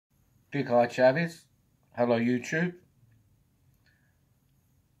Big Eye Chavis. Hello YouTube.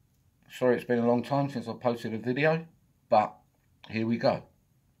 Sorry it's been a long time since I posted a video, but here we go.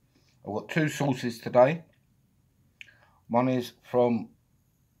 I've got two sauces today. One is from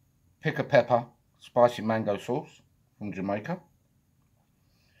Pickapepper spicy mango sauce from Jamaica,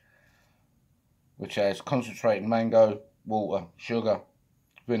 which has concentrated mango, water, sugar,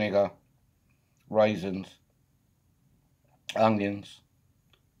 vinegar, raisins, onions,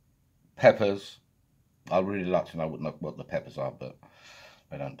 peppers. I'd really like to know what the peppers are, but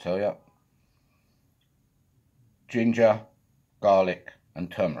they don't tell you. Ginger, garlic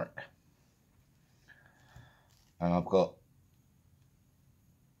and turmeric. And I've got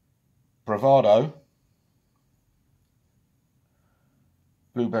Bravado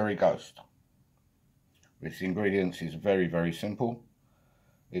Blueberry Ghost. Its ingredients is very, very simple.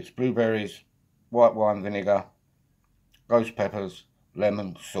 It's blueberries, white wine vinegar, ghost peppers,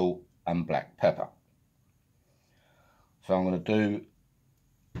 lemon, salt and black pepper. So I'm going to do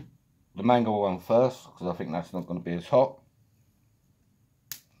the mango one first, because I think that's not going to be as hot.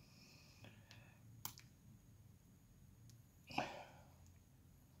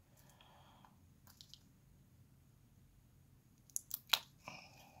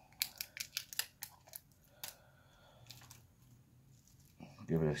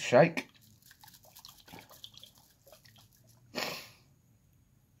 Give it a shake.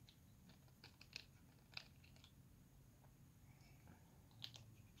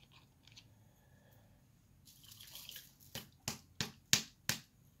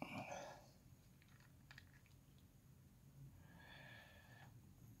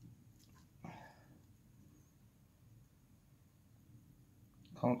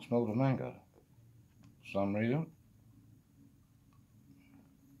 Can't smell the mango for some reason.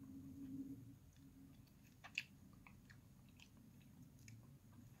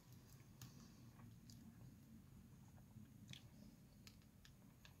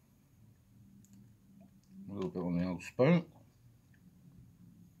 A little bit on the old spoon.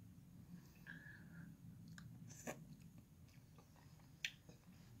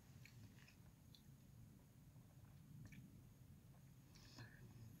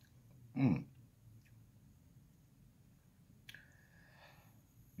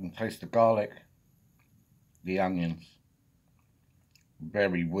 You can taste the garlic, the onions.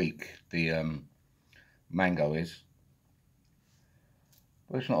 Very weak the mango is,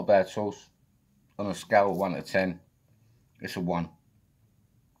 but it's not a bad sauce. On a scale of 1 to 10, it's a 1.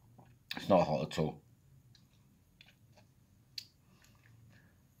 It's not hot at all,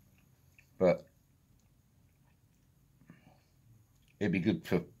 but it'd be good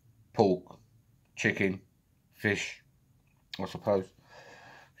for pork, chicken, fish, I suppose,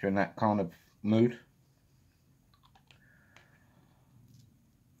 if you're in that kind of mood.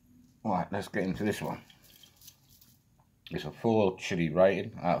 Right, let's get into this one. It's a 4 chili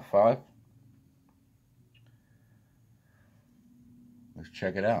rating out of 5. Let's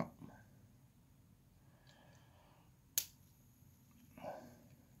check it out.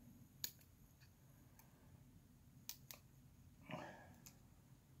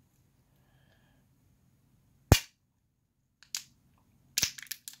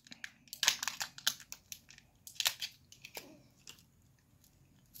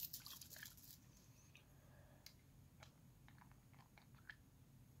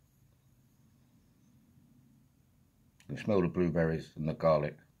 You can smell the blueberries and the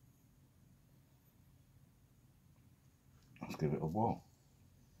garlic. Let's give it a whirl.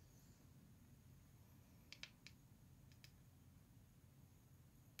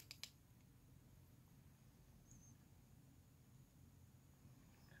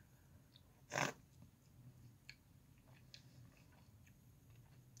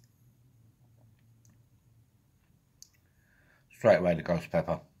 Straight away the ghost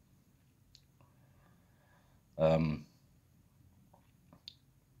pepper.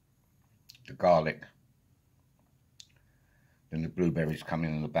 The garlic, then the blueberries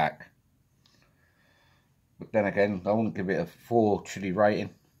coming in the back. But then again, I wouldn't give it a 4 chili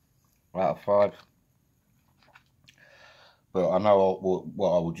rating out of 5. But I know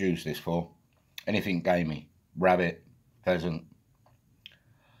what I would use this for. Anything gamey, rabbit, pheasant,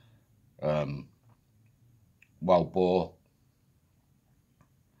 wild boar,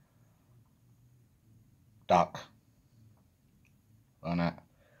 duck, and that.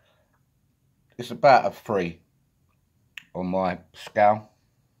 It's about a 3 on my scale,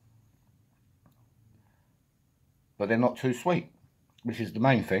 but they're not too sweet, which is the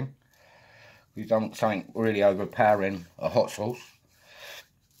main thing. You don't want something really overpowering a hot sauce.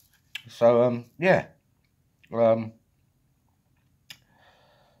 So yeah,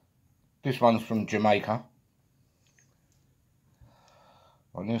 This one's from Jamaica.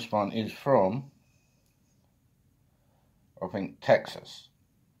 And this one is from, I think, Texas.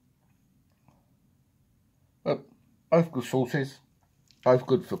 But both good sauces. Both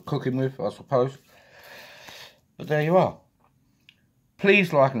good for cooking with, I suppose. But there you are.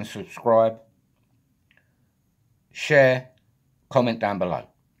 Please like and subscribe. Share. Comment down below.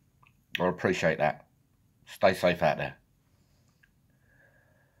 I appreciate that. Stay safe out there.